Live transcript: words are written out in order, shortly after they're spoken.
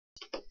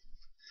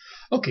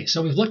Okay,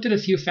 so we've looked at a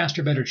few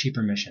faster, better,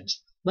 cheaper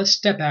missions. Let's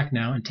step back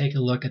now and take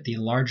a look at the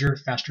larger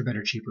faster,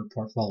 better, cheaper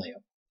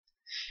portfolio.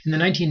 In the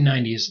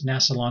 1990s,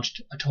 NASA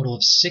launched a total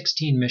of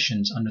 16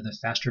 missions under the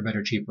faster,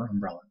 better, cheaper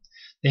umbrella.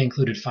 They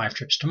included 5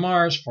 trips to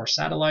Mars, 4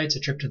 satellites, a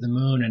trip to the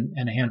moon,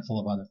 and a handful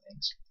of other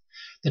things.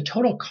 The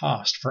total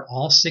cost for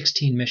all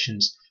 16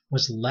 missions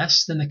was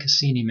less than the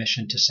Cassini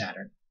mission to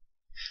Saturn.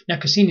 Now,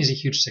 Cassini is a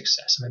huge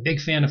success. I'm a big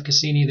fan of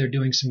Cassini. They're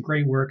doing some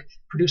great work,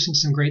 producing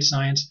some great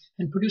science,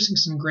 and producing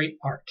some great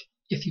art.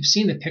 If you've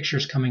seen the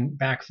pictures coming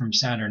back from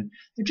Saturn,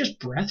 they're just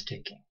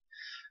breathtaking.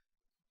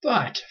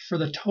 But for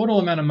the total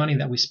amount of money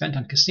that we spent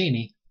on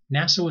Cassini,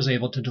 NASA was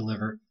able to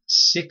deliver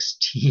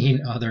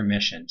 16 other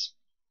missions.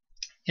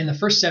 In the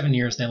first 7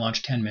 years, they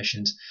launched 10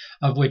 missions,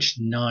 of which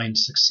 9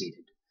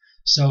 succeeded.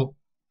 So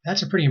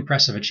that's a pretty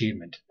impressive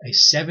achievement. A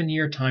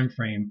 7-year time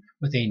frame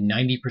with a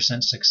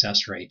 90%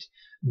 success rate.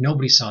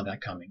 Nobody saw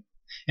that coming.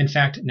 In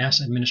fact,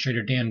 NASA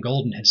Administrator Dan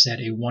Golden had said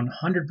a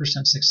 100%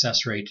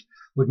 success rate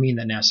would mean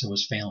that NASA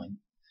was failing,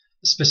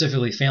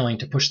 specifically failing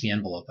to push the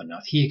envelope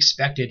enough. He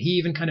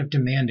even kind of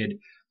demanded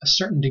a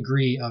certain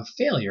degree of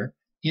failure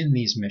in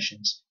these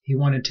missions. He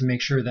wanted to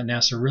make sure that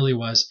NASA really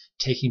was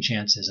taking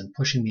chances and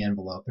pushing the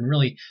envelope and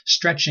really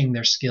stretching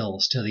their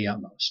skills to the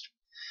utmost.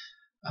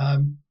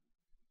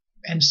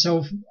 And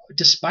so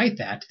despite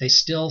that, they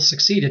still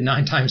succeeded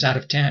 9 times out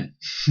of 10.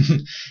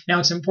 Now,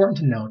 it's important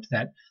to note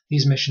that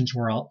these missions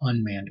were all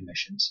unmanned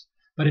missions.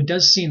 But it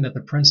does seem that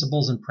the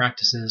principles and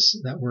practices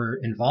that were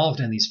involved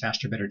in these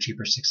faster, better,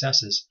 cheaper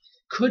successes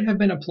could have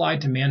been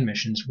applied to manned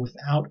missions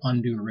without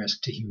undue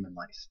risk to human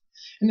life.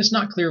 And it's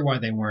not clear why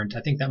they weren't.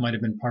 I think that might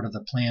have been part of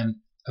the plan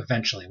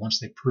eventually, once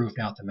they proved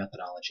out the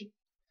methodology.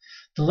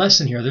 The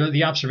lesson here,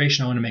 the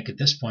observation I want to make at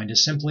this point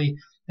is simply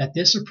that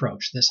this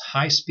approach, this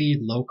high-speed,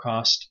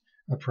 low-cost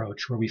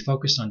approach where we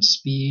focus on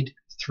speed,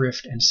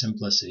 thrift, and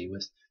simplicity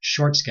with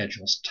short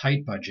schedules,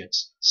 tight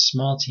budgets,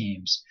 small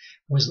teams,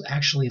 was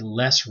actually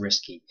less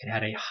risky. It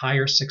had a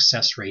higher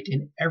success rate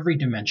in every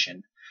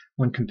dimension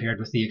when compared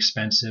with the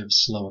expensive,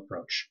 slow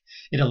approach.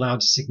 It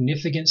allowed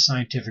significant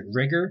scientific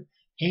rigor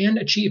and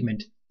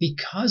achievement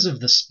because of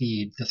the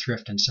speed, the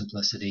thrift, and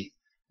simplicity,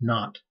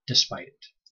 not despite it.